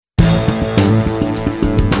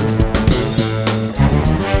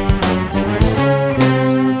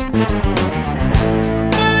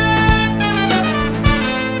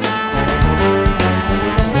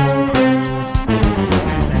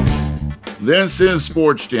This is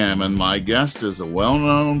SportsJam, and my guest is a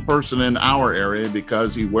well-known person in our area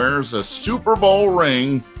because he wears a Super Bowl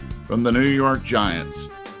ring from the New York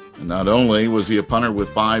Giants. And not only was he a punter with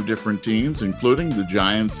 5 different teams, including the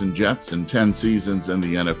Giants and Jets in 10 seasons in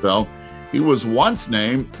the NFL, he was once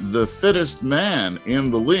named the fittest man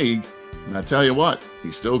in the league. And I tell you what,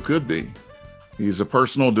 he still could be. He's a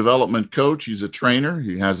personal development coach. He's a trainer.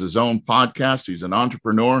 He has his own podcast. He's an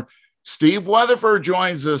entrepreneur. Steve Weatherford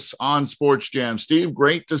joins us on SportsJam. Steve,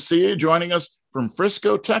 great to see you joining us from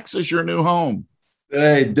Frisco, Texas, your new home.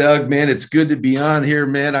 Hey, Doug, man, it's good to be on here,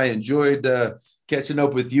 man. I enjoyed catching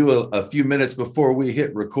up with you a few minutes before we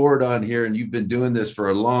hit record on here, and you've been doing this for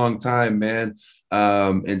a long time, man.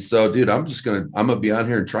 And so, dude, I'm gonna be on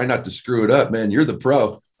here and try not to screw it up, man. You're the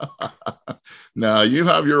pro. Now, you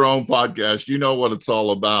have your own podcast. You know what it's all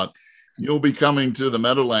about. You'll be coming to the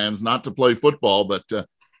Meadowlands, not to play football, but to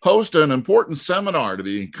host an important seminar to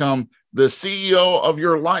become the CEO of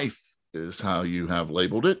your life, is how you have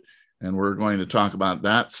labeled it. And we're going to talk about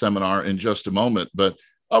that seminar in just a moment. But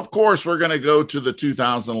of course, we're going to go to the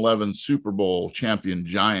 2011 Super Bowl champion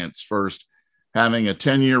Giants first, having a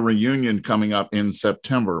 10-year reunion coming up in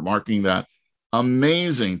September, marking that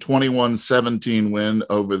amazing 21-17 win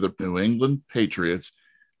over the New England Patriots,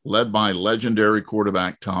 led by legendary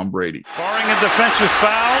quarterback Tom Brady. Barring a defensive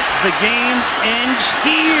foul, the game ends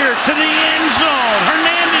here to the end zone.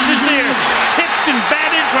 Hernandez is there, tipped and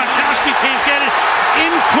batted. Gronkowski can't get it.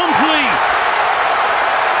 Incomplete.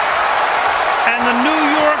 And the New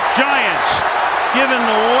York Giants, given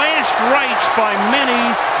the last rites by many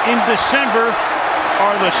in December,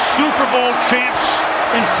 are the Super Bowl champs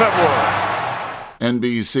in February.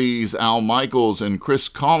 NBC's Al Michaels and Chris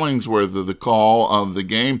Collingsworth of the call of the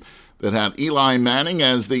game that had Eli Manning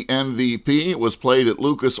as the MVP. It was played at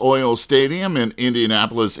Lucas Oil Stadium in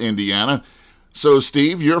Indianapolis, Indiana. So,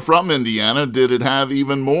 Steve, you're from Indiana. Did it have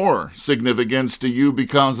even more significance to you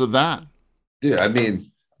because of that? Dude, I mean,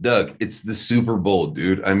 Doug, it's the Super Bowl,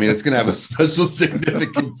 dude. I mean, it's going to have a special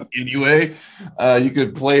significance anyway. You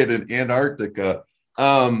could play it in Antarctica.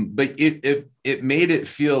 But it made it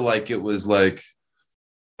feel like it was like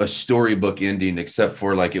a storybook ending, except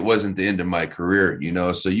for like it wasn't the end of my career, you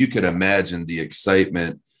know. So you could imagine the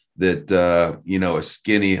excitement that a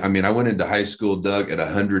skinny, I mean, I went into high school, Doug, at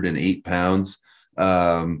 108 pounds.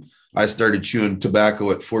 I started chewing tobacco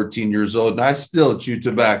at 14 years old, and I still chew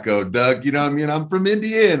tobacco, Doug. You know what I mean? I'm from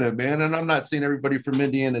Indiana, man, and I'm not saying everybody from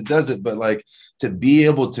Indiana does it, but like to be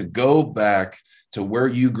able to go back to where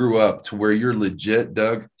you grew up, to where you're legit,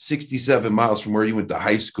 Doug, 67 miles from where you went to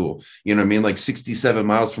high school, you know what I mean? Like 67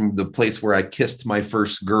 miles from the place where I kissed my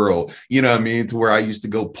first girl, you know what I mean? To where I used to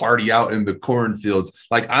go party out in the cornfields.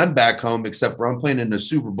 Like I'm back home, except for I'm playing in the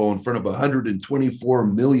Super Bowl in front of 124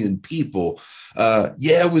 million people.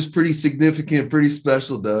 Yeah, it was pretty significant, pretty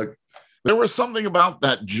special, Doug. There was something about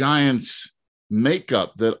that Giants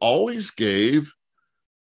makeup that always gave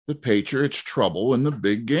the Patriots trouble in the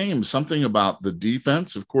big game. Something about the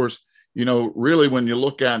defense. Of course, you know, really when you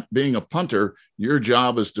look at being a punter, your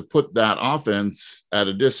job is to put that offense at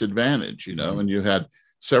a disadvantage, you know, and you had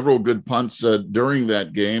several good punts during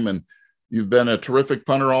that game, and you've been a terrific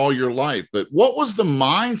punter all your life. But what was the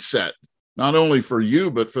mindset, not only for you,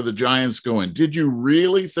 but for the Giants going? Did you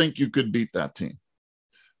really think you could beat that team?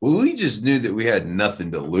 Well, we just knew that we had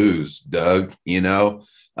nothing to lose, Doug, you know.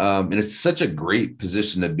 And it's such a great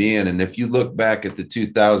position to be in. And if you look back at the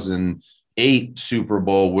 2008 Super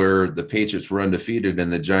Bowl where the Patriots were undefeated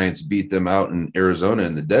and the Giants beat them out in Arizona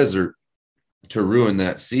in the desert to ruin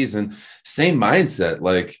that season, same mindset.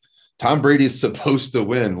 Like Tom Brady's supposed to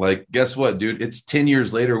win. Like, guess what, dude? It's 10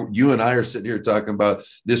 years later. You and I are sitting here talking about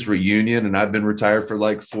this reunion, and I've been retired for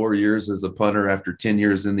like 4 years as a punter after 10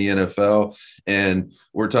 years in the NFL. And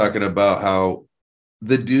we're talking about how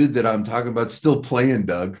the dude that I'm talking about still playing,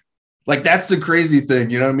 Doug. Like, that's the crazy thing.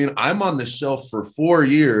 You know what I mean? I'm on the shelf for 4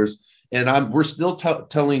 years, and we're still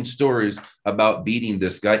telling stories about beating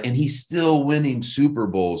this guy, and he's still winning Super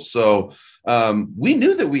Bowls. So we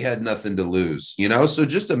knew that we had nothing to lose, you know? So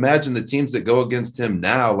just imagine the teams that go against him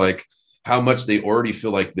now, like how much they already feel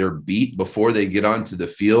like they're beat before they get onto the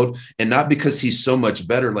field. And not because he's so much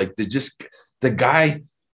better, like the guy,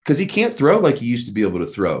 because he can't throw like he used to be able to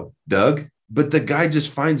throw, Doug. But the guy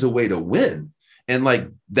just finds a way to win. And like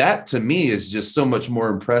that to me is just so much more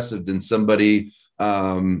impressive than somebody.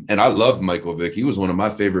 And I love Michael Vick. He was one of my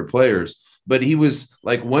favorite players, but he was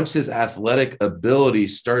like, once his athletic ability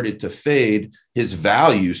started to fade, his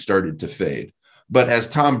value started to fade. But as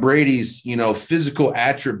Tom Brady's, physical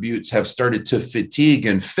attributes have started to fatigue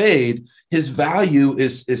and fade, his value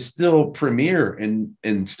is still premier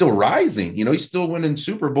and still rising. He's still winning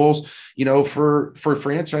Super Bowls, for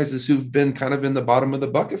franchises who've been kind of in the bottom of the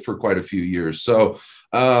bucket for quite a few years. So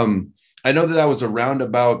I know that was a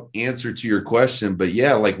roundabout answer to your question, but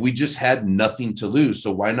yeah, like we just had nothing to lose.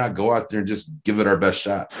 So why not go out there and just give it our best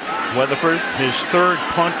shot? Weatherford, his third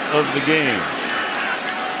punt of the game.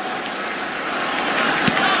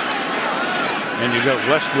 And you've got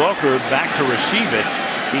Wes Welker back to receive it.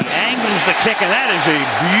 He angles the kick, and that is a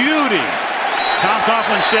beauty. Tom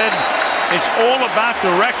Coughlin said it's all about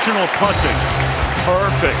directional punting.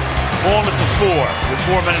 Perfect. Ball at the 4 with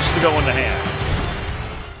 4 minutes to go in the half.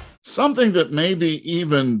 Something that may be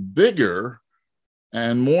even bigger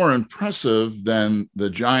and more impressive than the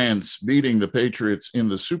Giants beating the Patriots in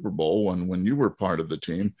the Super Bowl when you were part of the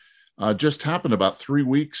team just happened about 3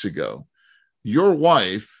 weeks ago. Your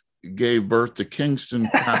wife gave birth to Kingston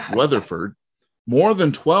Pat Weatherford, more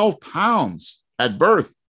than 12 pounds at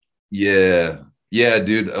birth. Yeah,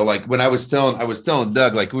 dude. Like when I was telling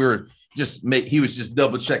Doug, like we were he was just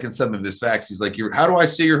double checking some of his facts. He's like, how do I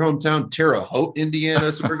say your hometown? Terre Haute,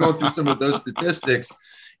 Indiana. So we're going through some of those statistics.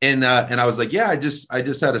 And I was like, yeah, I just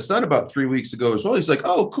had a son about 3 weeks ago as well. He's like,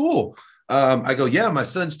 oh, cool. I go, yeah, my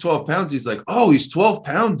son's 12 pounds. He's like, oh, he's 12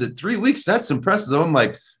 pounds at 3 weeks. That's impressive. I'm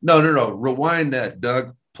like, no. Rewind that,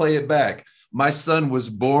 Doug. Play it back. My son was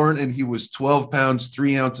born and he was 12 pounds,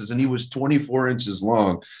 3 ounces, and he was 24 inches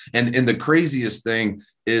long. And the craziest thing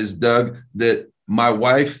is, Doug, that my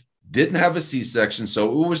wife didn't have a C-section,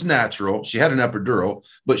 so it was natural. She had an epidural,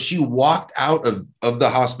 but she walked out of the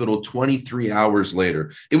hospital 23 hours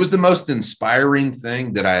later. It was the most inspiring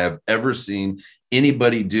thing that I have ever seen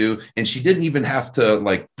anybody do. And she didn't even have to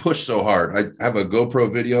like push so hard. I have a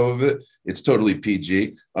GoPro video of it. It's totally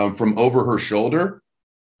PG, from over her shoulder.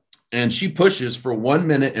 And she pushes for 1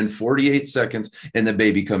 minute and 48 seconds and the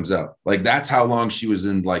baby comes out. Like that's how long she was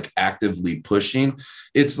in like actively pushing.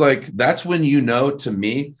 It's like, that's when, to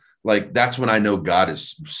me, like, that's when I know God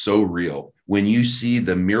is so real. When you see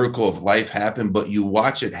the miracle of life happen, but you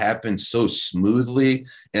watch it happen so smoothly.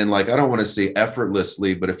 And like, I don't want to say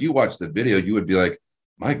effortlessly, but if you watch the video, you would be like,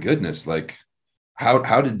 my goodness, like,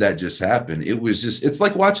 how did that just happen? It's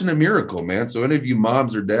like watching a miracle, man. So any of you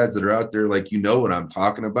moms or dads that are out there, like, what I'm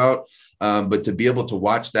talking about. But to be able to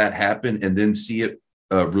watch that happen and then see it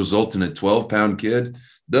result in a 12-pound kid,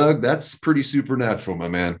 Doug, that's pretty supernatural, my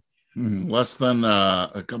man. Less than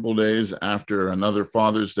a couple of days after another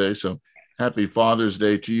Father's Day. So happy Father's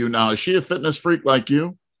Day to you. Now, is she a fitness freak like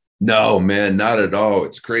you? No, man, not at all.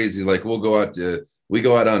 It's crazy. Like we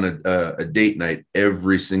go out on a date night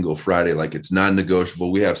every single Friday. Like it's non-negotiable.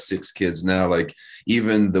 We have 6 kids now. Like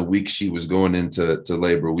even the week she was going into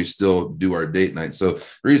labor, we still do our date night. So the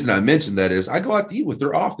reason I mentioned that is I go out to eat with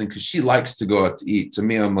her often because she likes to go out to eat. To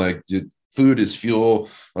me, I'm like, dude, food is fuel.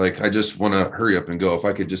 Like I just want to hurry up and go. If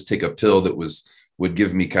I could just take a pill that would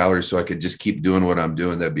give me calories so I could just keep doing what I'm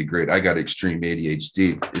doing, that'd be great. I got extreme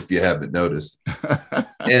ADHD, if you haven't noticed.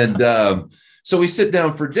 And so we sit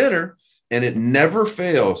down for dinner. And it never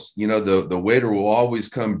fails. The waiter will always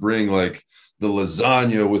come bring like the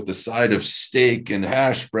lasagna with the side of steak and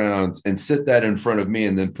hash browns and sit that in front of me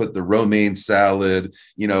and then put the romaine salad,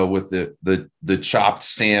 with the chopped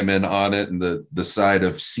salmon on it and the side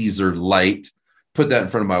of Caesar light, put that in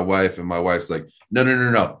front of my wife. And my wife's like,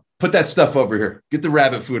 no. Put that stuff over here. Get the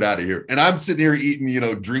rabbit food out of here. And I'm sitting here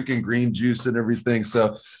eating, drinking green juice and everything.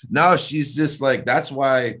 So now she's just like, that's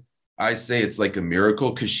why I say it's like a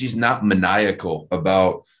miracle, because she's not maniacal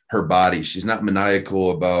about her body. She's not maniacal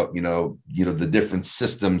about, the different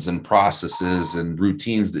systems and processes and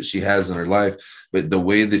routines that she has in her life. But the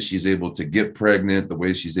way that she's able to get pregnant, the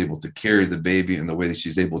way she's able to carry the baby, and the way that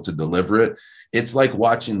she's able to deliver it, it's like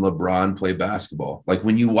watching LeBron play basketball. Like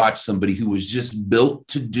when you watch somebody who was just built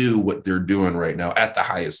to do what they're doing right now at the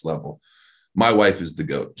highest level. My wife is the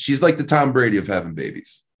GOAT. She's like the Tom Brady of having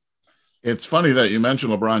babies. It's funny that you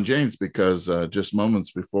mentioned LeBron James because just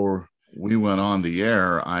moments before we went on the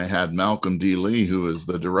air, I had Malcolm D. Lee, who is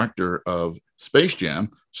the director of Space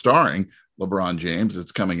Jam, starring LeBron James.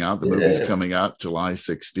 It's coming out. The movie's coming out July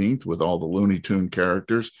 16th with all the Looney Tune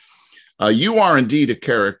characters. You are indeed a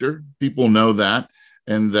character. People know that.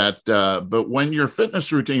 And that, but when your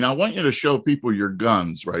fitness routine, I want you to show people your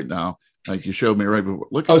guns right now. Like you showed me right before.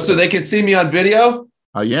 Look. Oh, so they can see me on video?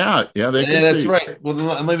 Yeah, they can see. That's right. Well,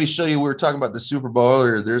 then let me show you. We were talking about the Super Bowl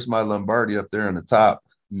earlier. There's my Lombardi up there on the top.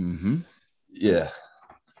 Mm-hmm. Yeah.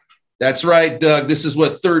 That's right, Doug. This is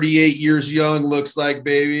what 38 years young looks like,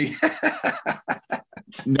 baby.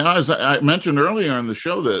 Now, as I mentioned earlier on the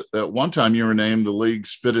show, that at one time you were named the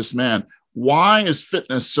league's fittest man. Why is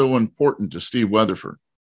fitness so important to Steve Weatherford?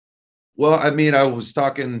 Well, I mean, I was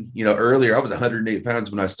talking, earlier, I was 108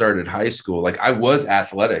 pounds when I started high school. Like, I was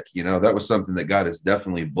athletic, that was something that God has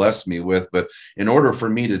definitely blessed me with. But in order for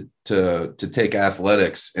me to take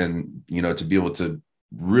athletics and, to be able to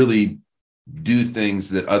really do things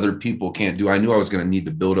that other people can't do, I knew I was going to need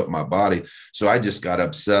to build up my body. So I just got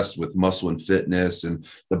obsessed with muscle and fitness and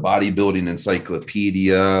the bodybuilding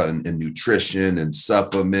encyclopedia and nutrition and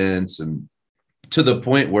supplements, and to the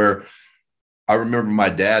point where I remember my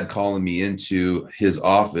dad calling me into his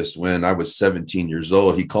office when I was 17 years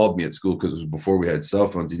old. He called me at school because it was before we had cell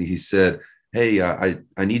phones. And he said, "Hey, I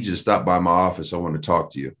need you to stop by my office. I want to talk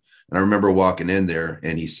to you." And I remember walking in there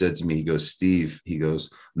and he said to me, he goes, "Steve," he goes,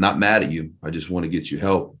 "I'm not mad at you. I just want to get you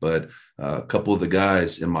help. But a couple of the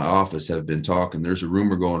guys in my office have been talking. There's a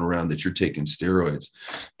rumor going around that you're taking steroids."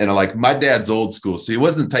 And my dad's old school. So he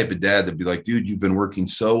wasn't the type of dad that'd be like, "Dude, you've been working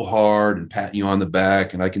so hard," and patting you on the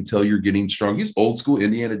back, and I can tell you're getting strong. He's old school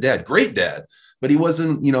Indiana dad, great dad, but he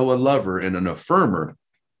wasn't, a lover and an affirmer.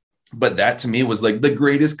 But that to me was like the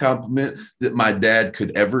greatest compliment that my dad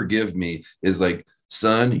could ever give me, is like,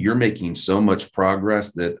 "Son, you're making so much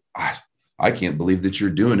progress that I can't believe that you're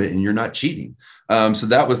doing it and you're not cheating." So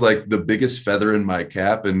that was like the biggest feather in my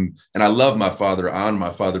cap. And I love my father, on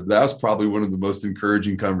my father. But that was probably one of the most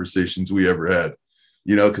encouraging conversations we ever had,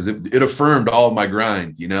 because it affirmed all of my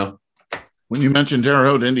grind, When you mentioned Terre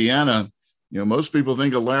Haute, Indiana, most people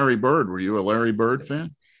think of Larry Bird. Were you a Larry Bird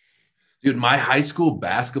fan? Dude, my high school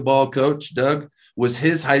basketball coach, Doug, was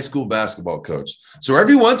his high school basketball coach. So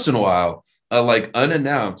every once in a while,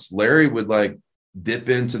 unannounced, Larry would dip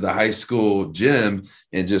into the high school gym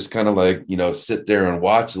and just kind of sit there and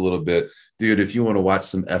watch a little bit. Dude, if you want to watch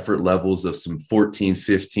some effort levels of some 14,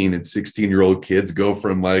 15, and 16-year-old kids go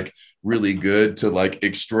from really good to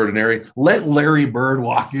extraordinary, let Larry Bird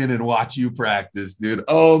walk in and watch you practice, dude.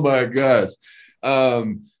 Oh my gosh.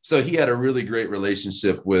 So he had a really great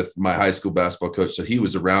relationship with my high school basketball coach. So he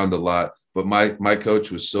was around a lot. But my coach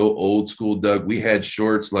was so old school, Doug. We had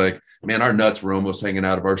shorts man, our nuts were almost hanging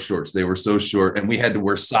out of our shorts. They were so short. And we had to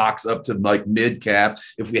wear socks up to mid calf.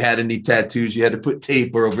 If we had any tattoos, you had to put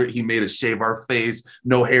tape over it. He made us shave our face,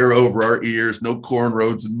 no hair over our ears, no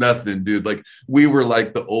cornrows, nothing, dude. We were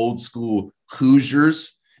the old school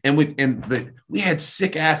Hoosiers. And we had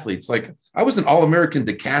sick athletes. I was an All-American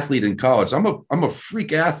decathlete in college. I'm a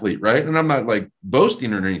freak athlete, right? And I'm not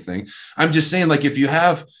boasting or anything. I'm just saying, if you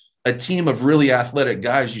have a team of really athletic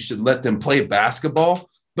guys, you should let them play basketball.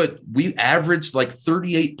 But we averaged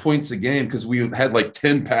 38 points a game because we had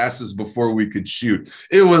 10 passes before we could shoot.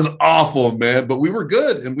 It was awful, man, but we were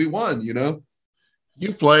good and we won,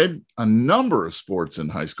 You played a number of sports in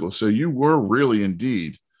high school, so you were really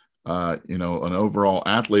indeed, an overall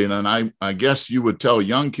athlete. And I guess you would tell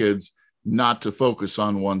young kids not to focus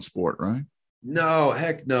on one sport, right? No,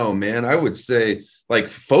 heck no, man. I would say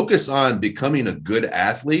focus on becoming a good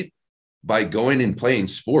athlete by going and playing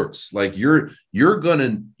sports. You're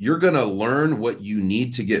gonna learn what you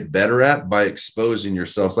need to get better at by exposing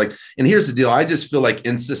yourselves. And here's the deal. I just feel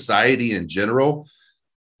in society in general,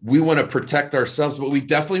 we want to protect ourselves, but we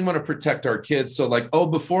definitely want to protect our kids. So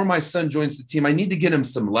before my son joins the team, I need to get him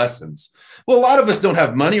some lessons. Well, a lot of us don't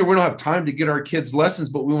have money or we don't have time to get our kids lessons,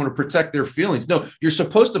 but we want to protect their feelings. No, you're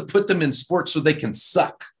supposed to put them in sports so they can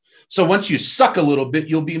suck. So once you suck a little bit,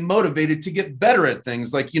 you'll be motivated to get better at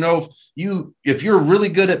things. If you're really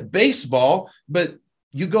good at baseball, but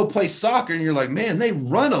you go play soccer and you're man, they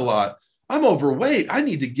run a lot. I'm overweight. I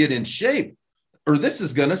need to get in shape or this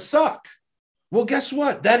is going to suck. Well, guess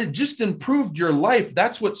what? That had just improved your life.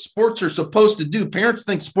 That's what sports are supposed to do. Parents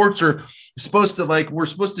think sports are supposed to we're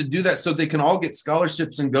supposed to do that so they can all get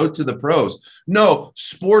scholarships and go to the pros. No,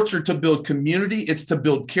 sports are to build community. It's to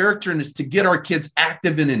build character, and it's to get our kids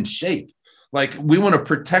active and in shape. We want to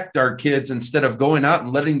protect our kids instead of going out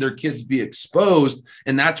and letting their kids be exposed.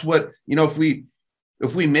 And that's what, if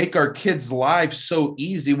we make our kids' lives so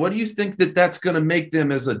easy, what do you think that's going to make them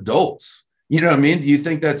as adults? You know what I mean? Do you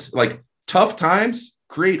think that's tough times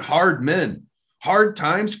create hard men. Hard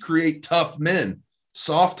times create tough men.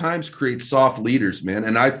 Soft times create soft leaders, man.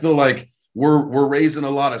 And I feel we're raising a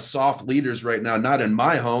lot of soft leaders right now, not in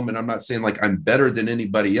my home. And I'm not saying I'm better than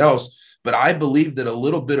anybody else, but I believe that a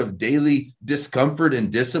little bit of daily discomfort and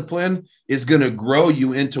discipline is going to grow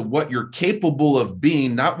you into what you're capable of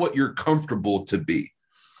being, not what you're comfortable to be,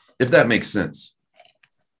 if that makes sense.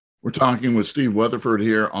 We're talking with Steve Weatherford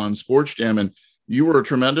here on SportsJam, and you were a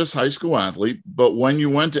tremendous high school athlete, but when you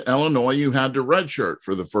went to Illinois, you had to redshirt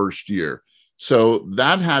for the first year. So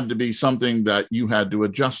that had to be something that you had to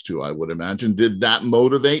adjust to, I would imagine. Did that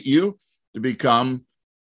motivate you to become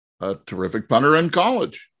a terrific punter in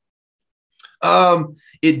college?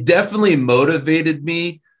 It definitely motivated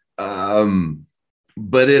me.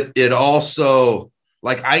 But it also,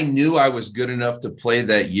 like, I knew I was good enough to play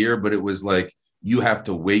that year, but it was like, you have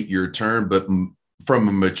to wait your turn. But from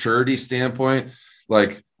a maturity standpoint,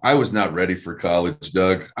 like, I was not ready for college,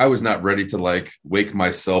 Doug. I was not ready to like wake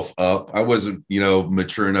myself up. I wasn't,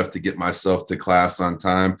 mature enough to get myself to class on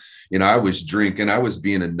time. I was drinking. I was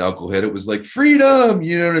being a knucklehead. It was like freedom.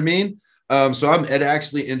 You know what I mean? So it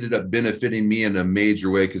actually ended up benefiting me in a major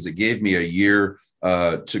way because it gave me a year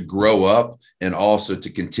to grow up and also to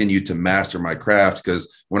continue to master my craft.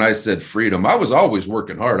 Because when I said freedom, I was always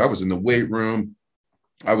working hard. I was in the weight room.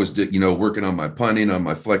 I was, working on my punting, on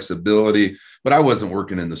my flexibility, but I wasn't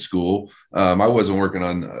working in the school. I wasn't working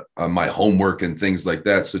on my homework and things like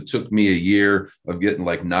that. So it took me a year of getting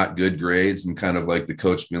like not good grades and kind of like the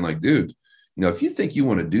coach being like, dude, if you think you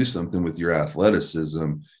want to do something with your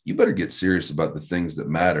athleticism, you better get serious about the things that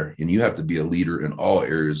matter. And you have to be a leader in all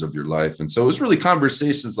areas of your life. And so it was really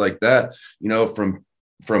conversations like that,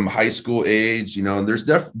 from high school age, and there's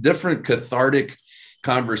different cathartic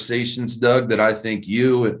conversations, Doug, that I think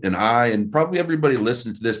you and I, and probably everybody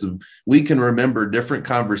listening to this, we can remember different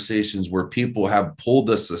conversations where people have pulled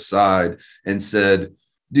us aside and said,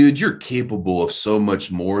 dude, you're capable of so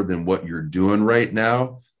much more than what you're doing right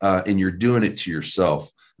now. And you're doing it to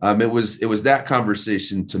yourself. It was that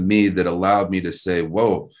conversation to me that allowed me to say,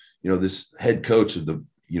 whoa, this head coach of the,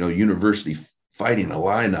 University Fighting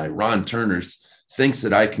Illini, Ron Turner's, thinks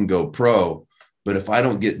that I can go pro. But if I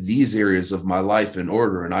don't get these areas of my life in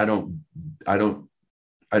order, and I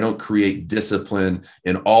don't create discipline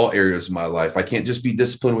in all areas of my life, I can't just be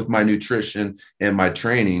disciplined with my nutrition and my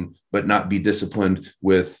training, but not be disciplined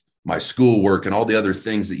with my schoolwork and all the other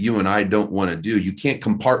things that you and I don't want to do. You can't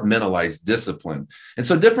compartmentalize discipline. And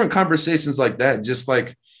so different conversations like that, just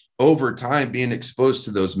like over time, being exposed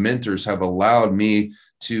to those mentors have allowed me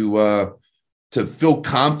to feel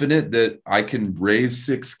confident that I can raise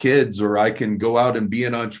 6 kids, or I can go out and be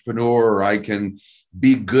an entrepreneur, or I can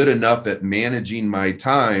be good enough at managing my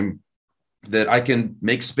time that I can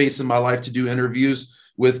make space in my life to do interviews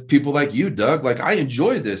with people like you, Doug. Like, I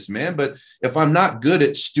enjoy this, man. But if I'm not good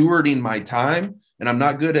at stewarding my time, and I'm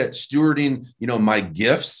not good at stewarding, my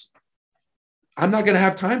gifts, I'm not going to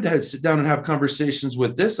have time to sit down and have conversations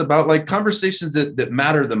with this about like conversations that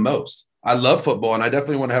matter the most. I love football, and I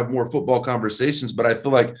definitely want to have more football conversations, but I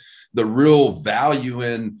feel like the real value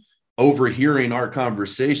in overhearing our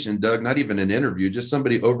conversation, Doug, not even an interview, just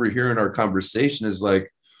somebody overhearing our conversation, is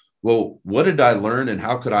like, well, what did I learn and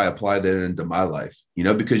how could I apply that into my life?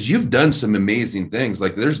 Because you've done some amazing things.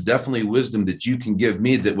 Like, there's definitely wisdom that you can give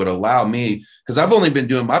me that would allow me, because I've only been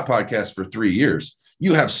doing my podcast for 3 years.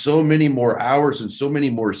 You have so many more hours and so many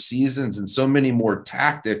more seasons and so many more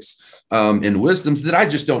tactics and wisdoms that I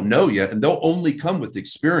just don't know yet. And they'll only come with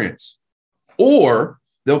experience, or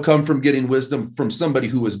they'll come from getting wisdom from somebody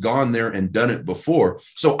who has gone there and done it before.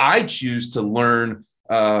 So I choose to learn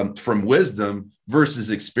from wisdom versus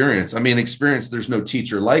experience. I mean, experience, there's no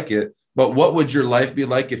teacher like it, but what would your life be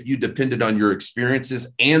like if you depended on your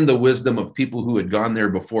experiences and the wisdom of people who had gone there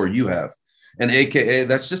before you have? And AKA,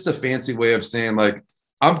 that's just a fancy way of saying, like,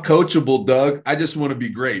 I'm coachable, Doug. I just want to be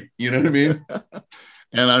great. You know what I mean?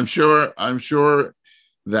 And I'm sure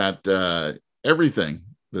that everything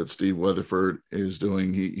that Steve Weatherford is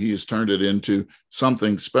doing, he has turned it into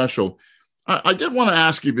something special. I did want to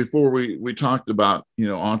ask you before we talked about,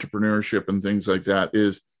 entrepreneurship and things like that,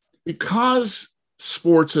 is because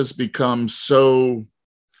sports has become so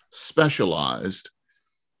specialized.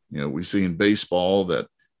 We see in baseball that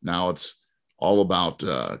now it's all about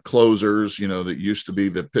closers, that used to be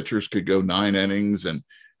the pitchers could go 9 innings, and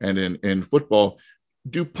in football,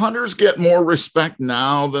 do punters get more respect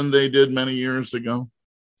now than they did many years ago?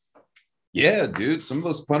 Yeah, dude. Some of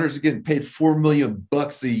those punters are getting paid $4 million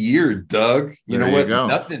a year, Doug. You know what?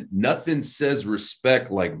 Nothing says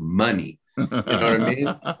respect like money. You know what I mean?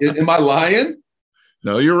 Am I lying?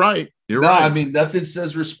 No, you're right. You're right. I mean, nothing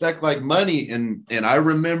says respect like money. And I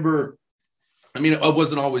remember, I mean, I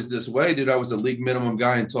wasn't always this way, dude. I was a league minimum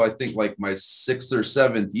guy until I think like my 6th or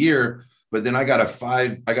 7th year. But then I got a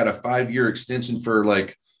 5-year extension for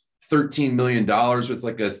like $13 million with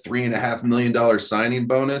like a $3.5 million signing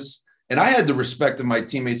bonus. And I had the respect of my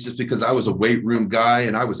teammates just because I was a weight room guy,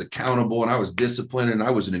 and I was accountable, and I was disciplined, and I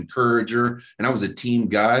was an encourager, and I was a team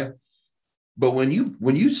guy. But when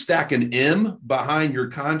you stack an M behind your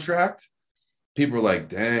contract, people are like,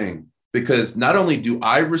 dang, because not only do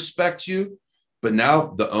I respect you, But now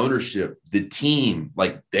the ownership, the team,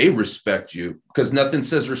 like they respect you, because nothing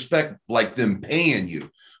says respect like them paying you.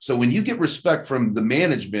 So when you get respect from the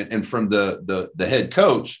management and from the head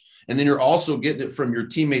coach, and then you're also getting it from your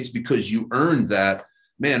teammates because you earned that,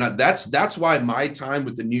 man, that's why my time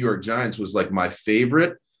with the New York Giants was like my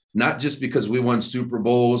favorite, not just because we won Super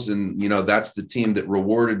Bowls and, you know, that's the team that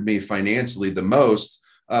rewarded me financially the most.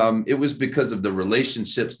 It was because of the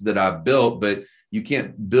relationships that I built, but you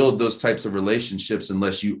can't build those types of relationships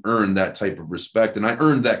unless you earn that type of respect. And I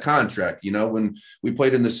earned that contract. You know, when we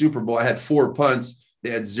played in the Super Bowl, I had 4 punts. They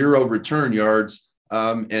had 0 return yards.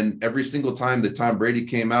 And every single time that Tom Brady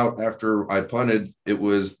came out after I punted, it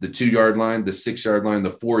was the 2-yard line, the 6-yard line,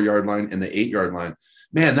 the 4-yard line, and the 8-yard line.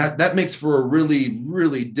 Man, that makes for a really,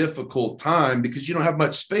 really difficult time because you don't have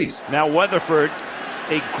much space. Now Weatherford,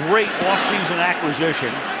 a great offseason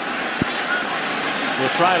acquisition,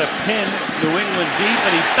 will try to pin New England deep,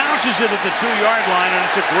 and he bounces it at the 2-yard line, and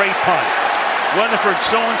it's a great punt. Weatherford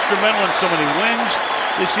so instrumental in so many wins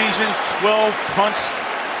this season, 12 punts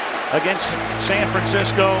against San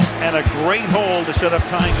Francisco, and a great hole to set up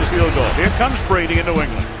Tynes' field goal. Here comes Brady in New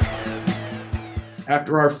England.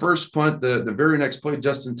 After our first punt, the very next play,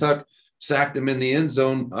 Justin Tuck sacked him in the end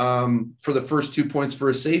zone for the first 2 points for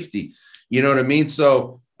a safety. You know what I mean?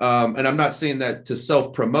 So, and I'm not saying that to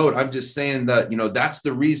self-promote. I'm just saying that, you know, that's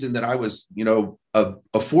the reason that I was, you know,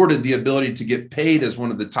 afforded the ability to get paid as one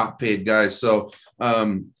of the top paid guys. So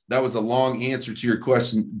that was a long answer to your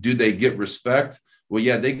question. Do they get respect? Well,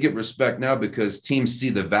 yeah, they get respect now because teams see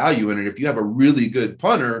the value in it. If you have a really good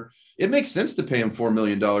punter, it makes sense to pay him $4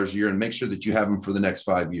 million a year and make sure that you have him for the next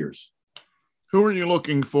 5 years. Who are you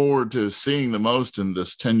looking forward to seeing the most in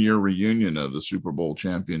this 10-year reunion of the Super Bowl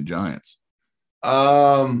champion Giants?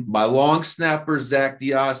 My long snapper, Zach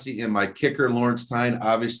Diassi, and my kicker, Lawrence Tyne,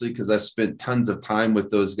 obviously, because I spent tons of time with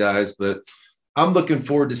those guys. But I'm looking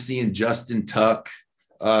forward to seeing Justin Tuck,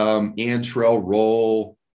 Antrell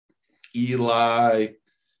Roll, Eli.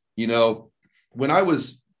 You know, when I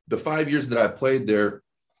was the 5 years that I played there,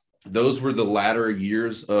 those were the latter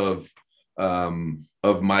years of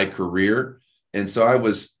my career. And so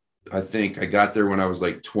I think I got there when I was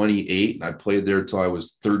like 28 and I played there till I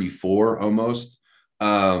was 34 almost.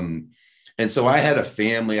 And so I had a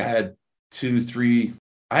family. I had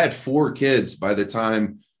 4 kids by the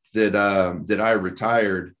time that I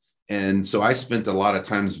retired. And so I spent a lot of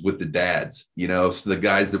times with the dads, you know, so the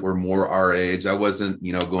guys that were more our age. I wasn't,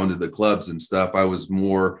 you know, going to the clubs and stuff. I was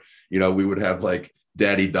more, you know, we would have like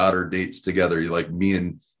daddy-daughter dates together. Like me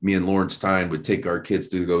and Lawrence Tyne would take our kids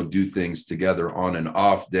to go do things together on an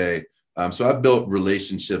off day. So I built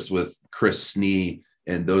relationships with Chris Snee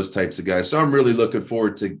and those types of guys. So I'm really looking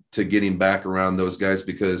forward to getting back around those guys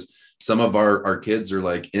because some of our kids are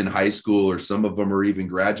like in high school or some of them are even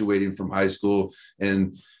graduating from high school.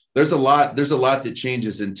 And there's a lot that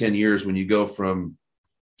changes in 10 years when you go from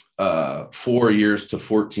 4 years to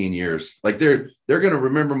 14 years. Like they're going to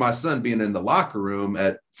remember my son being in the locker room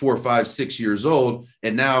at 4, 5, 6 years old.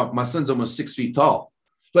 And now my son's almost 6 feet tall.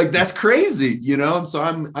 Like that's crazy, you know? And so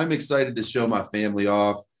I'm excited to show my family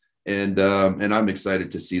off and I'm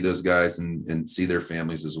excited to see those guys and see their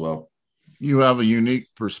families as well. You have a unique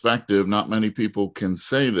perspective. Not many people can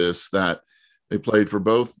say this, that they played for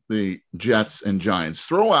both the Jets and Giants.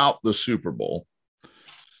 Throw out the Super Bowl.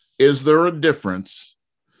 Is there a difference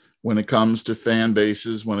when it comes to fan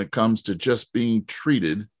bases, when it comes to just being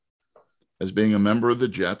treated as being a member of the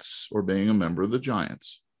Jets or being a member of the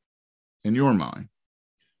Giants, in your mind?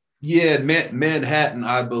 Yeah, Manhattan,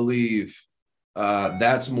 I believe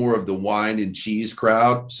that's more of the wine and cheese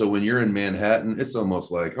crowd. So when you're in Manhattan, it's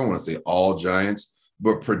almost like, I don't want to say all Giants,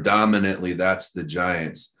 but predominantly that's the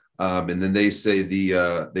Giants. And then they say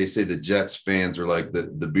the Jets fans are like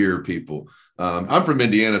the beer people. I'm from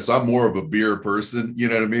Indiana, so I'm more of a beer person. You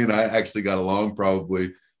know what I mean? I actually got along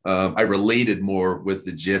probably. I related more with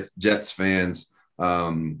the Jets fans.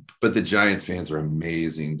 But the Giants fans are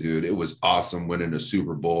amazing, dude. It was awesome winning a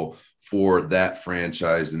Super Bowl for that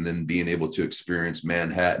franchise and then being able to experience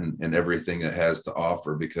Manhattan and everything it has to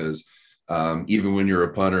offer because even when you're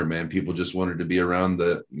a punter, man, people just wanted to be around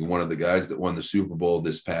one of the guys that won the Super Bowl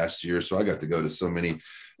this past year. So I got to go to so many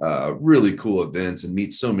really cool events and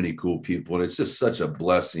meet so many cool people. And it's just such a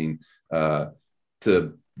blessing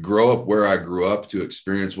to grow up where I grew up, to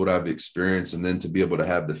experience what I've experienced, and then to be able to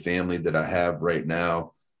have the family that I have right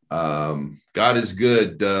now. God is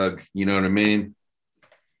good, Doug. You know what I mean?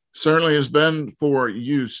 Certainly has been for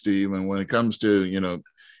you, Steve. And when it comes to, you know,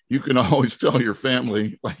 you can always tell your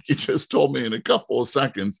family, like you just told me in a couple of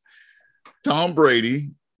seconds, Tom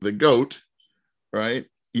Brady, the GOAT, right?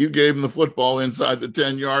 You gave him the football inside the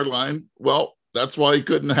 10-yard line. Well, That's why he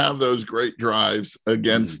couldn't have those great drives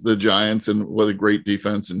against the Giants and with a great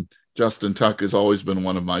defense. And Justin Tuck has always been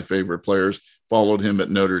one of my favorite players. Followed him at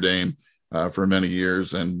Notre Dame for many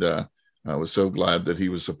years, and I was so glad that he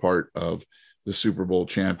was a part of the Super Bowl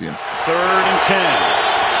champions. 3rd and 10.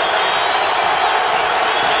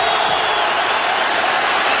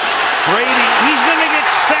 Brady, he's going to get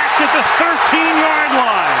sacked at the 13-yard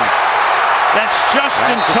line. That's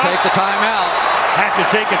Justin Tuck. Take the timeout. Have to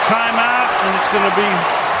take a timeout, and it's going to be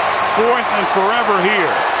 4th and forever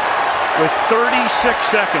here with 36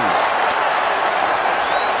 seconds.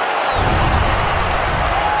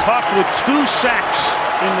 Tuck with 2 sacks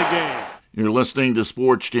in the game. You're listening to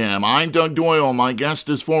Sports Jam. I'm Doug Doyle. My guest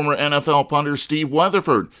is former NFL punter Steve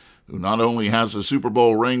Weatherford, who not only has a Super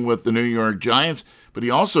Bowl ring with the New York Giants, but he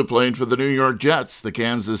also played for the New York Jets, the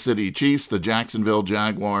Kansas City Chiefs, the Jacksonville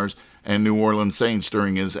Jaguars, and New Orleans Saints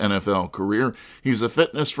during his NFL career. He's a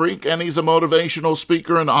fitness freak, and he's a motivational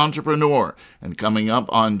speaker and entrepreneur. And coming up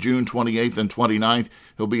on June 28th and 29th,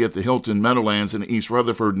 he'll be at the Hilton Meadowlands in East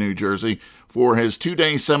Rutherford, New Jersey, for his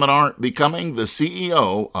 2-day seminar, Becoming the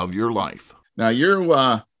CEO of Your Life. Now, you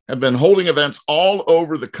have been holding events all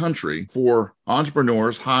over the country for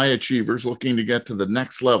entrepreneurs, high achievers looking to get to the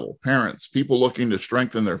next level, parents, people looking to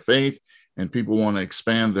strengthen their faith, and people want to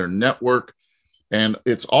expand their network. And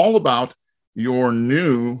it's all about your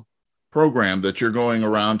new program that you're going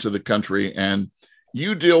around to the country. And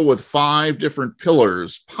you deal with 5 different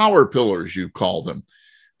pillars, power pillars, you call them.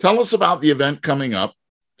 Tell us about the event coming up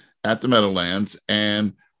at the Meadowlands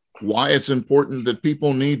and why it's important that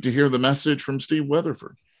people need to hear the message from Steve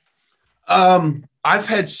Weatherford.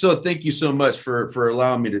 Thank you so much for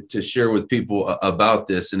allowing me to share with people about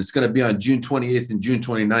this. And it's going to be on June 28th and June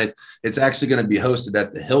 29th. It's actually going to be hosted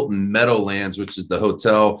at the Hilton Meadowlands, which is the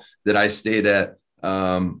hotel that I stayed at,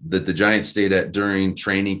 that the Giants stayed at during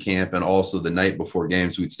training camp. And also the night before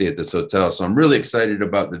games, we'd stay at this hotel. So I'm really excited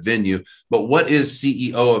about the venue. But what is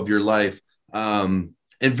CEO of your life? And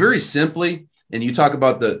very simply, and you talk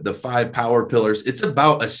about the 5 power pillars, it's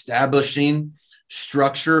about establishing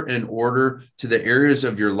structure and order to the areas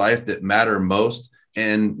of your life that matter most.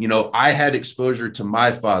 And, I had exposure to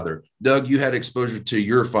my father. Doug, you had exposure to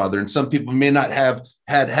your father. And some people may not have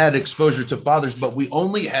had exposure to fathers, but we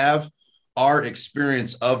only have our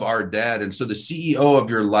experience of our dad. And so the CEO of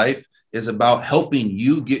your life is about helping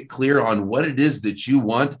you get clear on what it is that you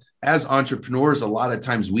want. As entrepreneurs, a lot of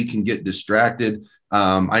times we can get distracted.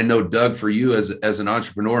 I know, Doug, for you as an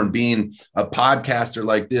entrepreneur and being a podcaster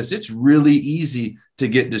like this, it's really easy to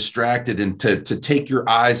get distracted and to take your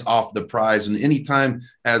eyes off the prize. And anytime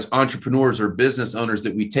as entrepreneurs or business owners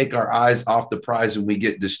that we take our eyes off the prize and we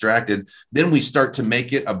get distracted, then we start to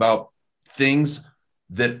make it about things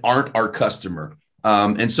that aren't our customer.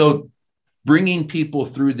 And so bringing people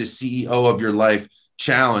through the CEO of your life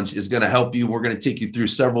challenge is going to help you. We're going to take you through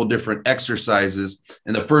several different exercises.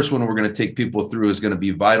 And the first one we're going to take people through is going to be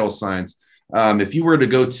vital signs. If you were to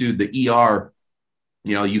go to the ER,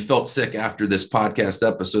 you felt sick after this podcast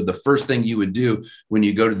episode, the first thing you would do when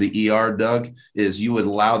you go to the ER, Doug, is you would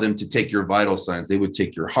allow them to take your vital signs. They would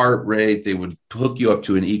take your heart rate. They would hook you up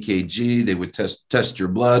to an EKG. They would test your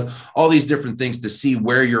blood, all these different things to see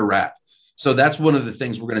where you're at. So that's one of the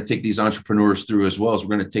things we're going to take these entrepreneurs through as well, as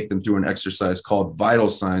we're going to take them through an exercise called vital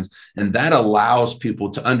signs. And that allows people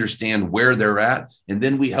to understand where they're at. And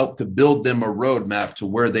then we help to build them a roadmap to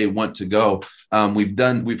where they want to go. We've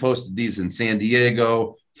hosted these in San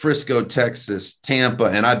Diego, Frisco, Texas, Tampa,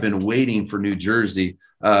 and I've been waiting for New Jersey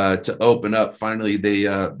to open up. Finally,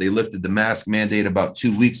 they lifted the mask mandate about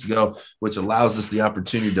 2 weeks ago, which allows us the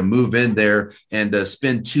opportunity to move in there and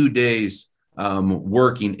spend 2 days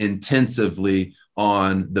working intensively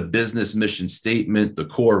on the business mission statement, the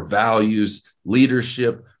core values,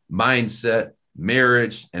 leadership, mindset,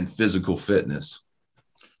 marriage, and physical fitness.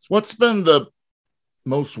 What's been the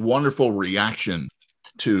most wonderful reaction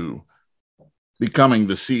to becoming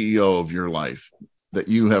the CEO of your life that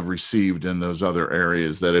you have received in those other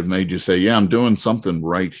areas that have made you say, yeah, I'm doing something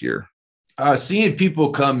right here? Seeing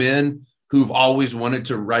people come in who've always wanted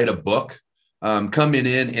to write a book, coming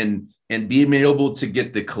in and being able to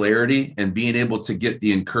get the clarity and being able to get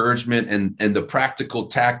the encouragement and the practical,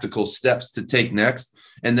 tactical steps to take next.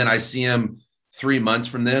 And then I see them 3 months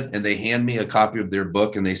from then and they hand me a copy of their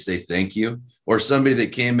book and they say, thank you. Or somebody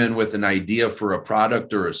that came in with an idea for a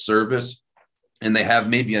product or a service, and they have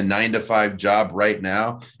maybe a 9-to-5 job right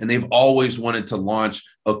now, and they've always wanted to launch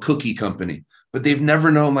a cookie company. but they've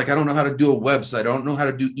never known, like, I don't know how to do a website. I don't know how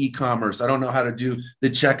to do e-commerce. I don't know how to do the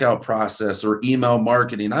checkout process or email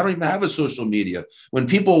marketing. I don't even have a social media. When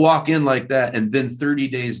people walk in like that, and then 30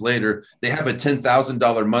 days later, they have a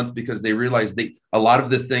 $10,000 month because they realize a lot of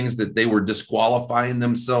the things that they were disqualifying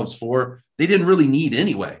themselves for, they didn't really need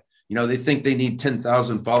anyway. They think they need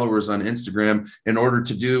 10,000 followers on Instagram in order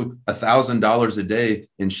to do $1,000 a day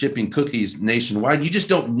in shipping cookies nationwide. You just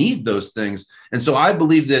don't need those things. And so I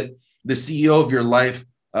believe that the CEO of Your Life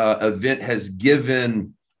event has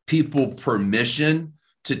given people permission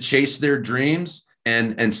to chase their dreams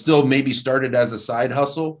and still maybe start it as a side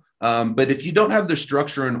hustle. But if you don't have the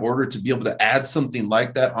structure in order to be able to add something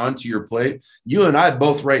like that onto your plate, you and I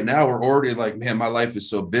both right now are already like, man, my life is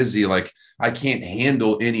so busy. Like, I can't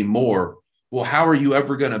handle anymore. Well, how are you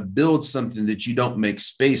ever going to build something that you don't make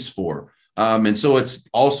space for? And so it's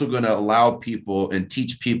also going to allow people and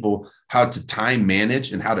teach people how to time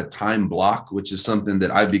manage and how to time block, which is something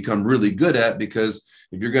that I've become really good at, because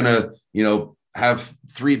if you're going to, have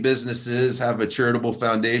 3 businesses, have a charitable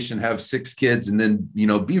foundation, have 6 kids, and then,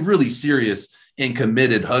 be really serious and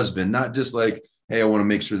committed husband, not just like, hey, I want to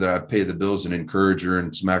make sure that I pay the bills and encourage her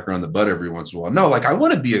and smack her on the butt every once in a while. No, like, I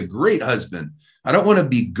want to be a great husband. I don't want to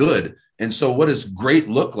be good. And so what does great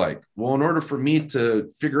look like? Well, in order for me to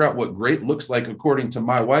figure out what great looks like, according to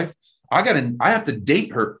my wife, I have to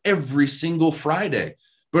date her every single Friday.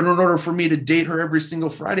 But in order for me to date her every single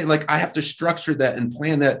Friday, like, I have to structure that and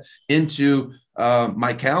plan that into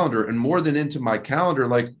my calendar, and more than into my calendar,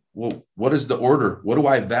 like, well, what is the order? What do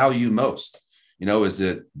I value most? Is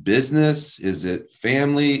it business? Is it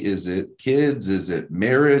family? Is it kids? Is it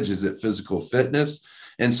marriage? Is it physical fitness?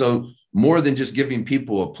 And so more than just giving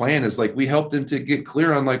people a plan, is like, we help them to get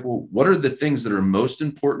clear on, like, well, what are the things that are most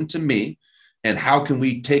important to me, and how can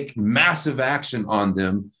we take massive action on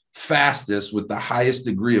them fastest with the highest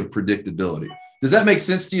degree of predictability? Does that make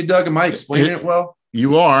sense to you, Doug? Am I explaining it well?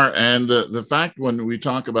 You are. And the fact, when we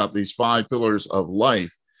talk about these 5 pillars of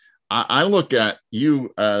life, I look at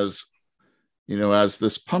you as, as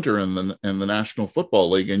this punter in the National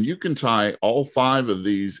Football League, and you can tie all 5 of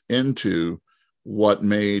these into what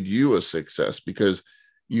made you a success, because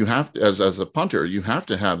you have to, as a punter, you have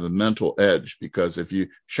to have the mental edge, because if you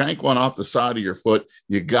shank one off the side of your foot,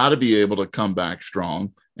 you got to be able to come back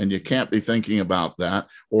strong, and you can't be thinking about that,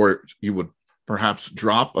 or you would perhaps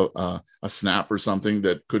drop a snap or something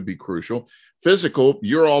that could be crucial. Physical,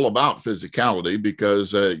 you're all about physicality,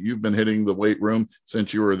 because you've been hitting the weight room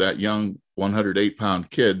since you were that young 108-pound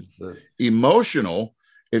kid. Sure. Emotional,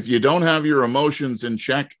 if you don't have your emotions in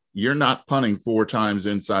check, you're not punting 4 times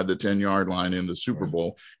inside the 10-yard line in the Super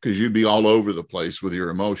Bowl, because you'd be all over the place with your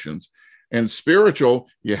emotions. And spiritual,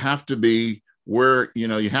 you have to be where,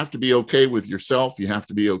 you have to be okay with yourself. You have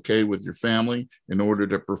to be okay with your family in order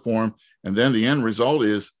to perform. And then the end result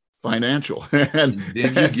is financial. And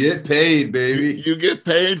then you get paid, baby. You get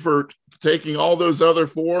paid for taking all those other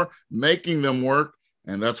 4, making them work.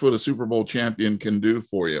 And that's what a Super Bowl champion can do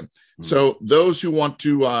for you. Mm-hmm. So those who want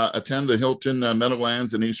to attend the Hilton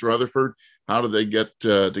Meadowlands in East Rutherford, how do they get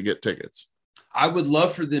to get tickets? I would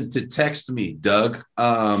love for them to text me, Doug.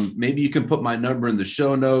 Maybe you can put my number in the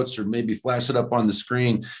show notes, or maybe flash it up on the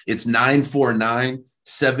screen. It's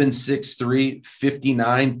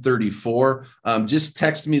 949-763-5934. Just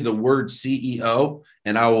text me the word CEO,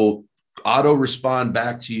 and I will auto respond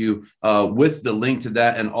back to you with the link to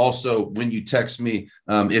that. And also, when you text me,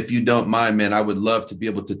 if you don't mind, man, I would love to be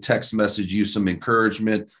able to text message you some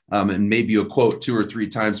encouragement and maybe a quote 2 or 3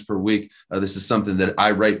 times per week. This is something that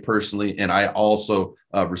I write personally, and I also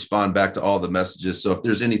respond back to all the messages. So if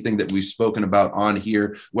there's anything that we've spoken about on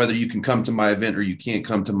here, whether you can come to my event or you can't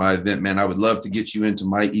come to my event, man, I would love to get you into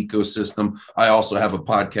my ecosystem. I also have a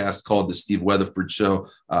podcast called The Steve Weatherford Show,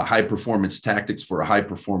 High Performance Tactics for a High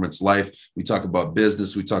Performance Life. We talk about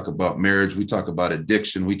business. We talk about marriage. We talk about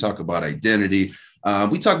addiction. We talk about identity.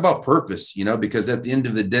 We talk about purpose, because at the end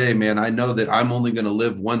of the day, man, I know that I'm only going to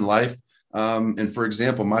live one life. And for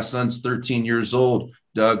example, my son's 13 years old,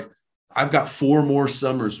 Doug. I've got 4 more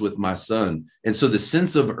summers with my son. And so the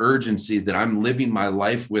sense of urgency that I'm living my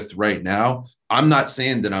life with right now, I'm not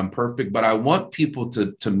saying that I'm perfect, but I want people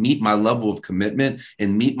to meet my level of commitment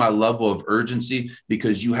and meet my level of urgency,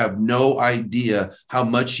 because you have no idea how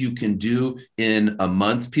much you can do in a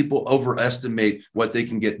month. People overestimate what they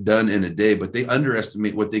can get done in a day, but they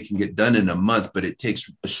underestimate what they can get done in a month. But it takes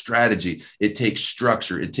a strategy. It takes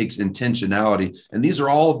structure. It takes intentionality. And these are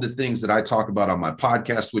all of the things that I talk about on my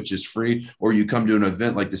podcast, which is free, or you come to an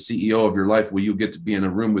event like the CEO of Your Life, where you'll get to be in a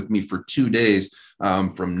room with me for 2 days,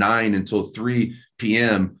 from 9 until 3 3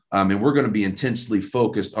 p.m. And we're going to be intensely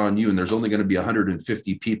focused on you. And there's only going to be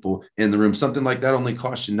 150 people in the room. Something like that only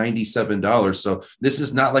costs you $97. So this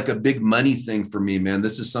is not like a big money thing for me, man.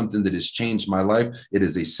 This is something that has changed my life. It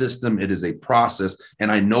is a system. It is a process.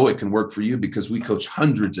 And I know it can work for you because we coach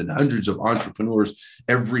hundreds and hundreds of entrepreneurs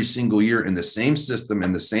every single year in the same system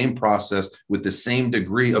and the same process with the same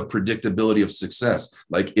degree of predictability of success.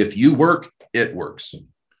 Like if you work, it works.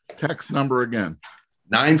 Text number again.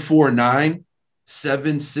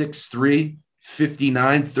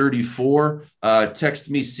 949-763-5934. Text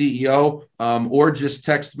me CEO, or just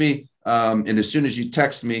text me. And as soon as you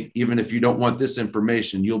text me, even if you don't want this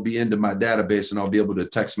information, you'll be into my database and I'll be able to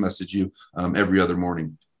text message you every other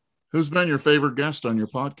morning. Who's been your favorite guest on your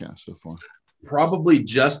podcast so far? Probably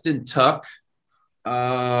Justin Tuck.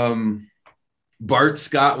 Bart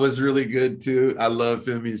Scott was really good too. I love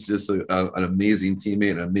him. He's just an amazing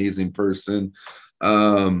teammate, an amazing person.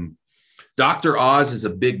 Dr. Oz is a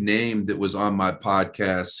big name that was on my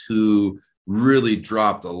podcast who really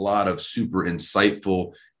dropped a lot of super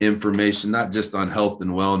insightful information, not just on health and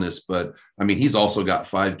wellness, but I mean, he's also got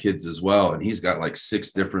 5 kids as well. And he's got like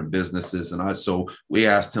 6 different businesses. And so we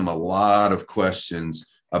asked him a lot of questions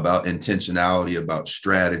about intentionality, about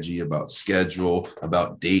strategy, about schedule,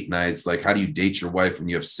 about date nights. Like, how do you date your wife when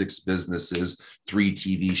you have 6 businesses, 3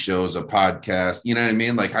 TV shows, a podcast? You know what I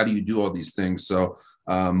mean? Like, how do you do all these things? So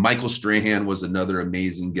Michael Strahan was another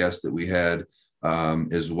amazing guest that we had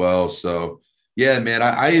as well. So yeah, man,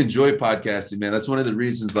 I enjoy podcasting, man. That's one of the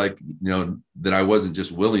reasons, like, you know, that I wasn't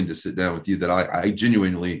just willing to sit down with you, that I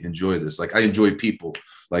genuinely enjoy this. Like, I enjoy people.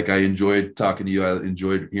 Like, I enjoyed talking to you. I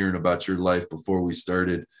enjoyed hearing about your life before we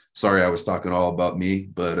started. Sorry, I was talking all about me,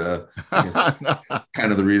 but I guess that's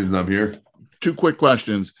kind of the reasons I'm here. 2 quick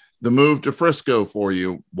questions. The move to Frisco for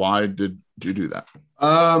you, why did you do that?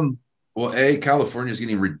 Well, California is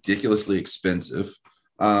getting ridiculously expensive.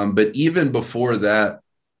 But even before that,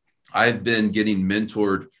 I've been getting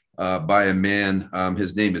mentored by a man.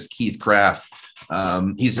 His name is Keith Kraft.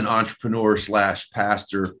 He's an entrepreneur /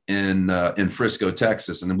 pastor in Frisco,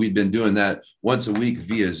 Texas. And we've been doing that once a week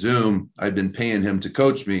via Zoom. I've been paying him to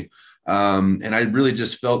coach me. And I really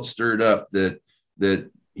just felt stirred up that,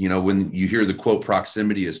 you know, when you hear the quote,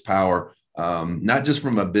 proximity is power, not just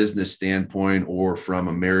from a business standpoint or from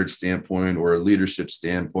a marriage standpoint or a leadership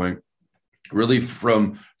standpoint, really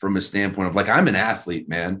from a standpoint of, like, I'm an athlete,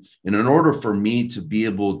 man. And in order for me to be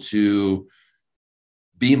able to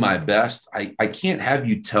be my best, I can't have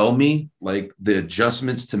you tell me like the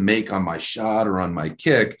adjustments to make on my shot or on my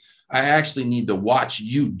kick. I actually need to watch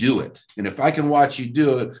you do it. And if I can watch you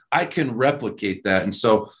do it, I can replicate that. And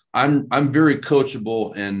so I'm very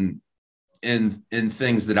coachable in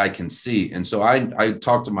things that I can see. And so I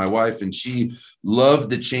talked to my wife, and she loved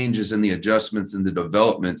the changes and the adjustments and the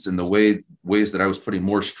developments and the ways that I was putting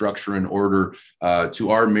more structure and order to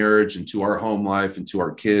our marriage and to our home life and to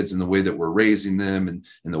our kids, and the way that we're raising them, and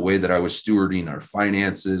the way that I was stewarding our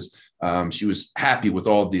finances. She was happy with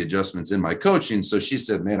all of the adjustments in my coaching. So she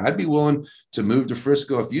said, man, I'd be willing to move to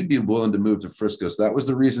Frisco if you'd be willing to move to Frisco. So that was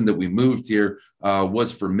the reason that we moved here,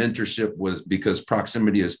 was for mentorship, was because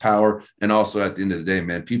proximity is power. And also, at the end of the day,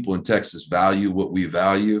 man, people in Texas value what we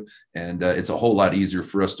value. And it's a whole lot easier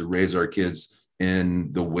for us to raise our kids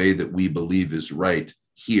in the way that we believe is right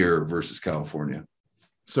here versus California.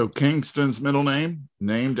 So Kingston's middle name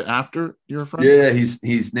named after your friend? Yeah,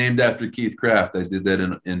 he's named after Keith Kraft. I did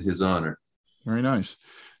that in his honor. Very nice.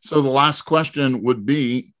 So the last question would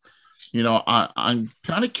be, you know, I'm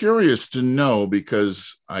kind of curious to know,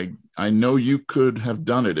 because I know you could have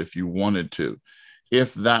done it if you wanted to.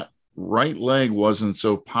 If that right leg wasn't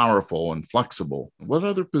so powerful and flexible, what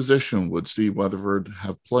other position would Steve Weatherford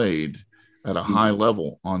have played at a high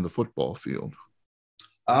level on the football field?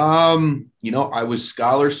 You know, I was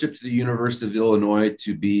scholarship to the University of Illinois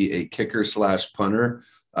to be a kicker / punter.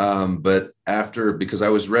 But because I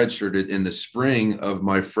was redshirted in the spring of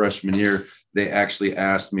my freshman year, they actually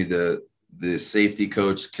asked me, the safety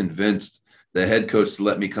coach convinced the head coach to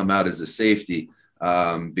let me come out as a safety,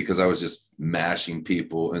 because I was just mashing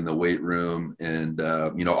people in the weight room, and,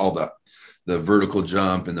 you know, all the vertical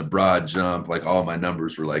jump and the broad jump, like all my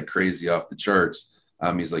numbers were like crazy off the charts.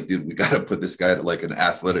 He's like, dude, we got to put this guy at like an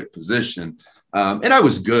athletic position. And I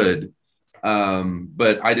was good,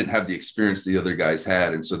 but I didn't have the experience the other guys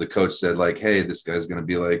had. And so the coach said, like, hey, this guy's going to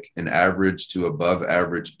be like an average to above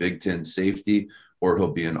average Big Ten safety, or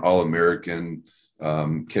he'll be an All-American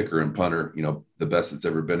kicker and punter, you know, the best that's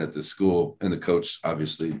ever been at this school. And the coach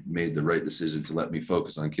obviously made the right decision to let me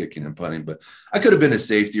focus on kicking and punting. But I could have been a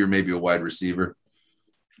safety or maybe a wide receiver.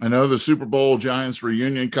 I know the Super Bowl Giants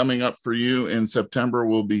reunion coming up for you in September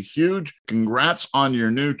will be huge. Congrats on your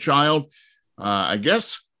new child. I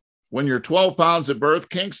guess when you're 12 pounds at birth,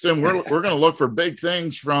 Kingston, we're going to look for big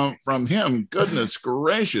things from him. Goodness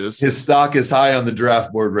gracious. His stock is high on the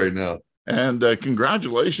draft board right now. And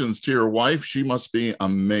congratulations to your wife. She must be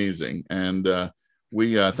amazing. And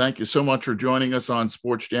we thank you so much for joining us on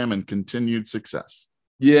SportsJam, and continued success.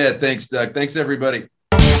 Yeah, thanks, Doug. Thanks, everybody.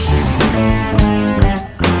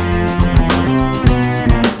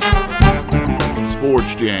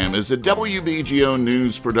 SportsJam is a WBGO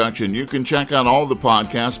news production. You can check out all the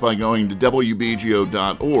podcasts by going to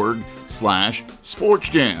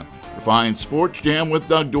wbgo.org/SportsJam. Find SportsJam with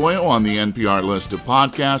Doug Doyle on the NPR list of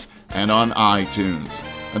podcasts and on iTunes.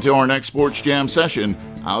 Until our next SportsJam session,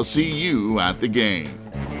 I'll see you at the game.